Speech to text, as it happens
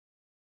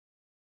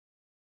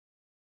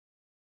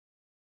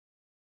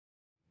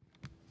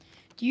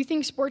Do you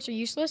think sports are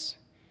useless?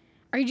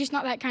 Are you just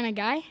not that kind of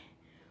guy?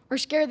 Or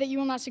scared that you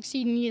will not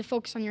succeed and you need to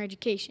focus on your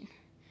education?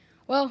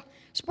 Well,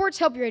 sports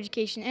help your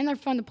education, and they're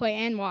fun to play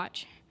and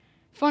watch.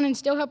 Fun and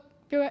still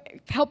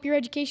help your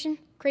education?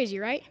 Crazy,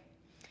 right?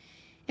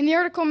 In the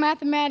article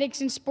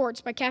Mathematics in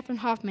Sports by Catherine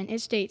Hoffman, it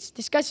states,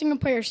 discussing a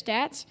player's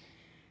stats,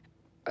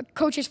 a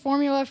coach's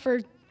formula for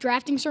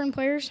drafting certain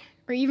players,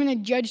 or even a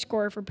judge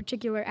score for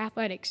particular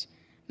athletics,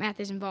 math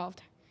is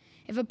involved.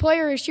 If a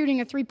player is shooting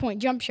a three-point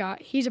jump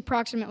shot, he's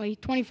approximately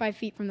 25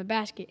 feet from the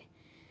basket.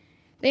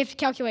 They have to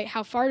calculate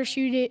how far to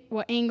shoot it,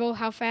 what angle,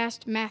 how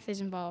fast. Math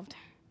is involved.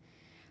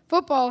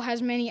 Football has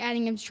plenty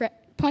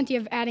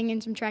of adding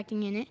and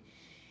subtracting in it.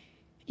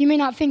 You may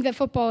not think that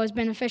football is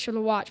beneficial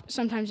to watch, but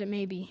sometimes it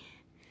may be.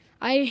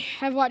 I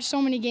have watched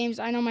so many games,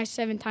 I know my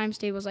 7 times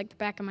table is like the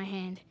back of my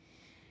hand.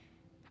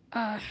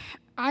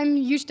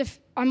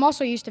 I'm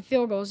also used to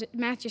field goals.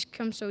 Math just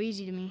comes so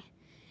easy to me.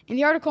 In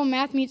the article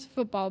Math Meets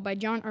Football by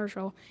John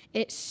Urschel,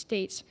 it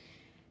states,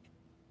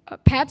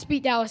 Pats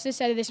beat Dallas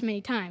this out of this many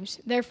times.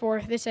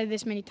 Therefore, this out of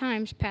this many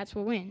times, Pats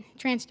will win.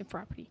 Transitive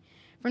property.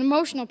 From an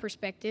emotional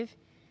perspective,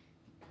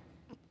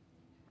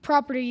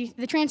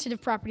 the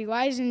transitive property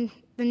lies in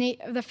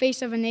the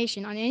face of a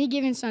nation on any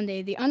given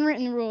Sunday, the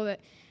unwritten rule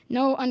that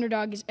no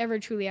underdog is ever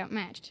truly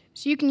outmatched.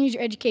 So you can use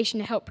your education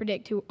to help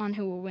predict who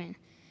will win.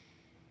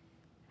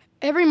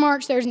 Every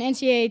March, there's an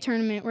NCAA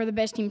tournament where the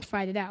best teams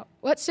fight it out.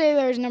 Let's say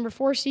there's a number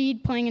 4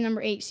 seed playing a number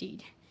 8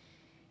 seed.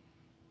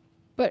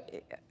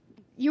 But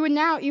you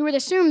would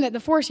assume that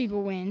the 4 seed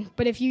will win,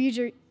 but if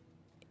you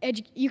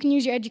can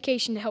use your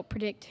education to help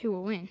predict who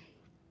will win.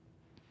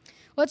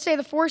 Let's say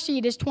the 4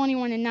 seed is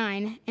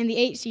 21-9 and the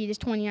 8 seed is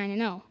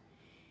 29-0.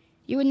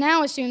 You would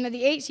now assume that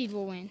the 8 seed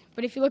will win,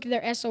 but if you look at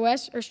their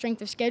SOS, or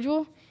strength of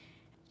schedule,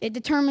 it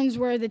determines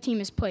where the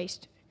team is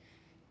placed.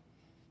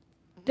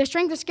 The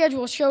strength of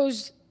schedule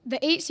shows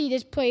the 8 seed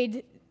has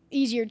played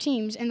easier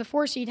teams and the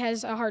 4 seed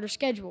has a harder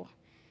schedule.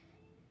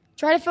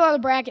 Try to fill out a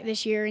bracket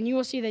this year and you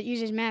will see that it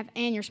uses math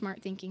and your smart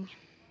thinking.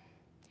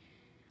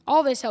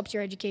 All this helps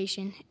your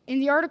education. In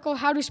the article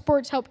How Do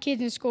Sports Help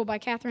Kids in School by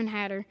Catherine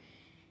Hatter,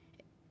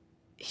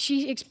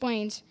 she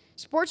explains,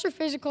 sports are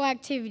physical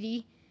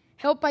activity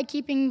help by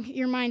keeping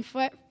your mind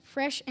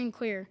fresh and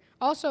clear.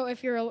 Also,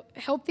 if you're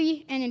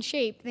healthy and in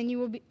shape, then you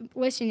will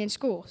listen in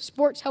school.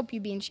 Sports help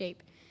you be in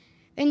shape.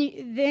 Then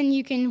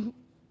you can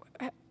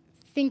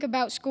think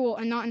about school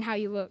and not in how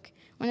you look.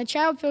 When a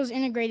child feels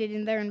integrated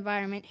in their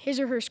environment, his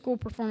or her school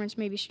performance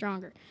may be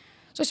stronger.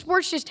 So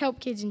sports just help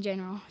kids in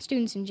general,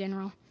 students in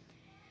general.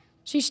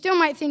 So you still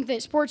might think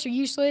that sports are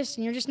useless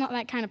and you're just not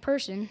that kind of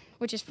person,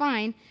 which is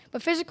fine,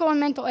 but physical and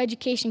mental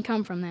education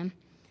come from them.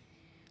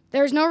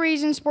 There is no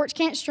reason sports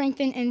can't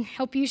strengthen and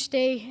help you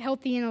stay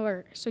healthy and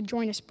alert, so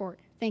join a sport.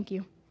 Thank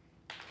you.